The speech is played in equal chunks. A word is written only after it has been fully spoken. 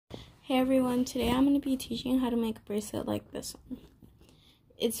Hey everyone, today I'm going to be teaching you how to make a bracelet like this one.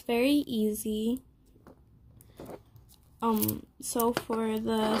 It's very easy. So for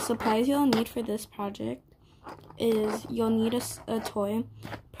the supplies you'll need for this project is you'll need a toy,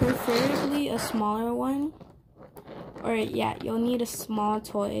 preferably a smaller one. Or yeah, you'll need a small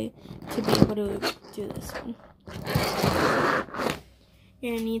toy to be able to do this one.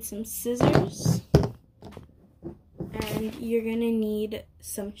 You're going to need some scissors. And you're going to need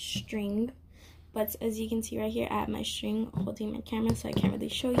some string. But as you can see right here, I have my string holding my camera, so I can't really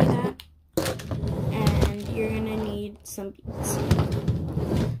show you that. And you're going to need some beads.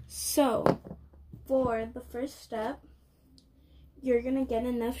 So, for the first step, you're going to get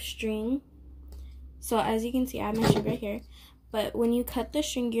enough string. So, as you can see, I have my string right here. But when you cut the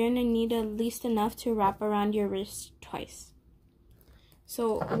string, you're going to need at least enough to wrap around your wrist twice.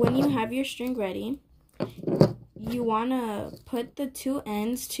 So, when you have your string ready, you want to put the two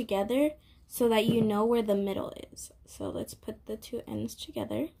ends together so that you know where the middle is. So let's put the two ends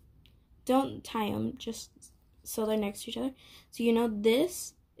together. Don't tie them, just so they're next to each other. So you know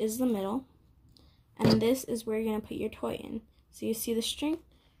this is the middle, and this is where you're going to put your toy in. So you see the string?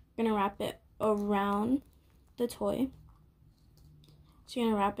 You're going to wrap it around the toy. So you're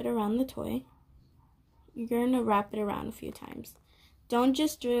going to wrap it around the toy. You're going to wrap it around a few times. Don't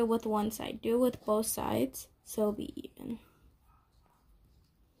just do it with one side. Do it with both sides, so it'll be even.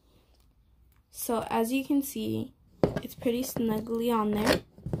 So as you can see, it's pretty snugly on there.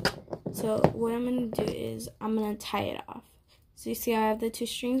 So what I'm going to do is I'm going to tie it off. So you see I have the two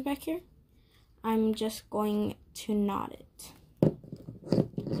strings back here? I'm just going to knot it.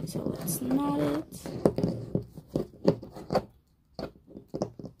 So let's knot it.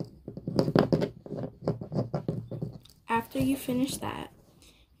 After you finish that,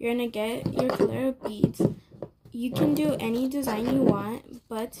 you're going to get your color of beads. You can do any design you want,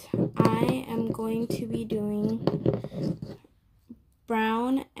 but I am going to be doing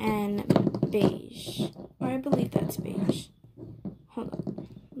brown and beige. Or I believe that's beige. Hold on.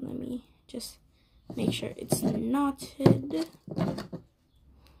 Let me just make sure it's knotted.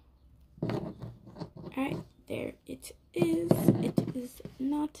 Alright, there it is. It is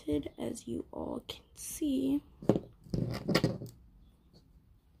knotted, as you all can see.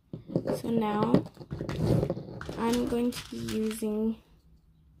 So now I'm going to be using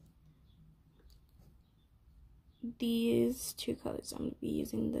these two colors. I'm going to be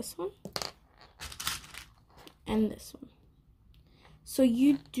using this one and this one. So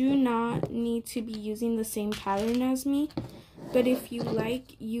you do not need to be using the same pattern as me, but if you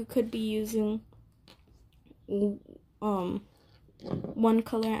like, you could be using one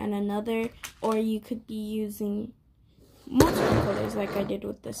color and another, or you could be using multiple colors like I did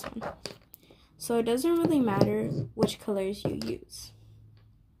with this one. So it doesn't really matter which colors you use.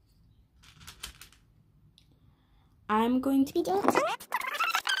 I'm going to be doing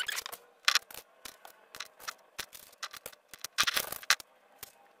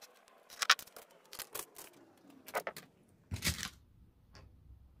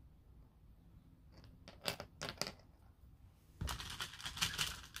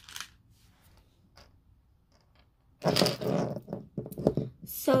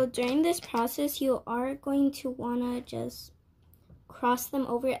So during this process, you are going to want to just cross them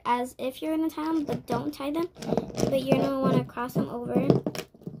over as if you're going to tie them, but don't tie them. But you're going to want to cross them over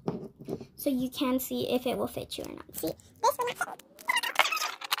so you can see if it will fit you or not. See? This one.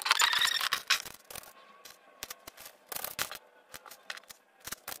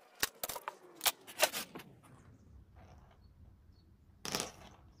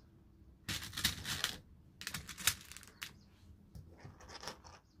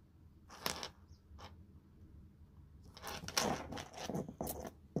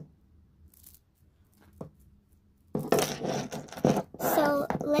 So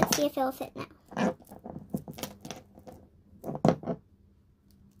let's see if it'll fit now.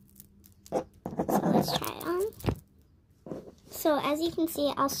 So let's try it on. So as you can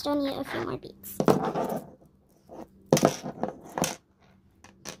see, I'll still need a few more beads.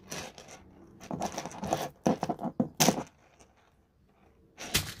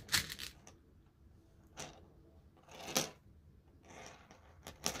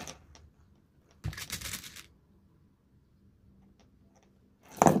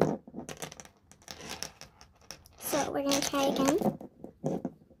 So we're going to try again.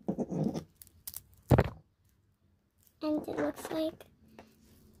 And it looks like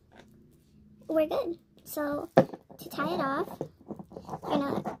we're good. So to tie it off,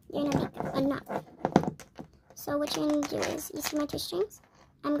 you're gonna make a knot. So what you're gonna do is, you see my two strings?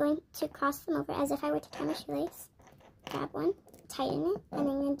 I'm going to cross them over as if I were to tie my shoelace. Grab one, tighten it, and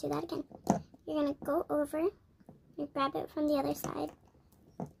then you're going to do that again. You're going to go over, you grab it from the other side,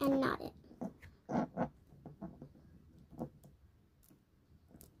 and knot it.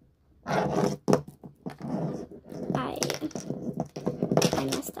 I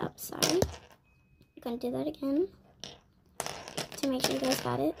messed up, sorry. I'm going to do that again to make sure you guys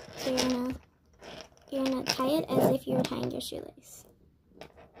got it. So you're gonna tie it as if you were tying your shoelace.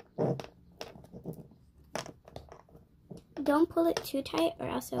 Don't pull it too tight or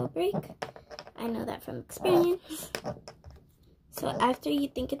else it'll break. I know that from experience. So after you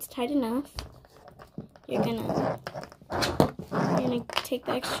think it's tight enough, you're gonna take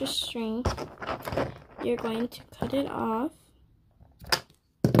the extra string. You're going to cut it off,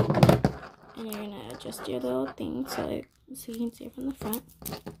 and you're gonna adjust your little thing so you can see it from the front.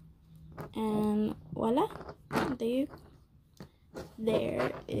 And voila,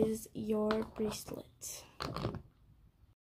 there is your bracelet.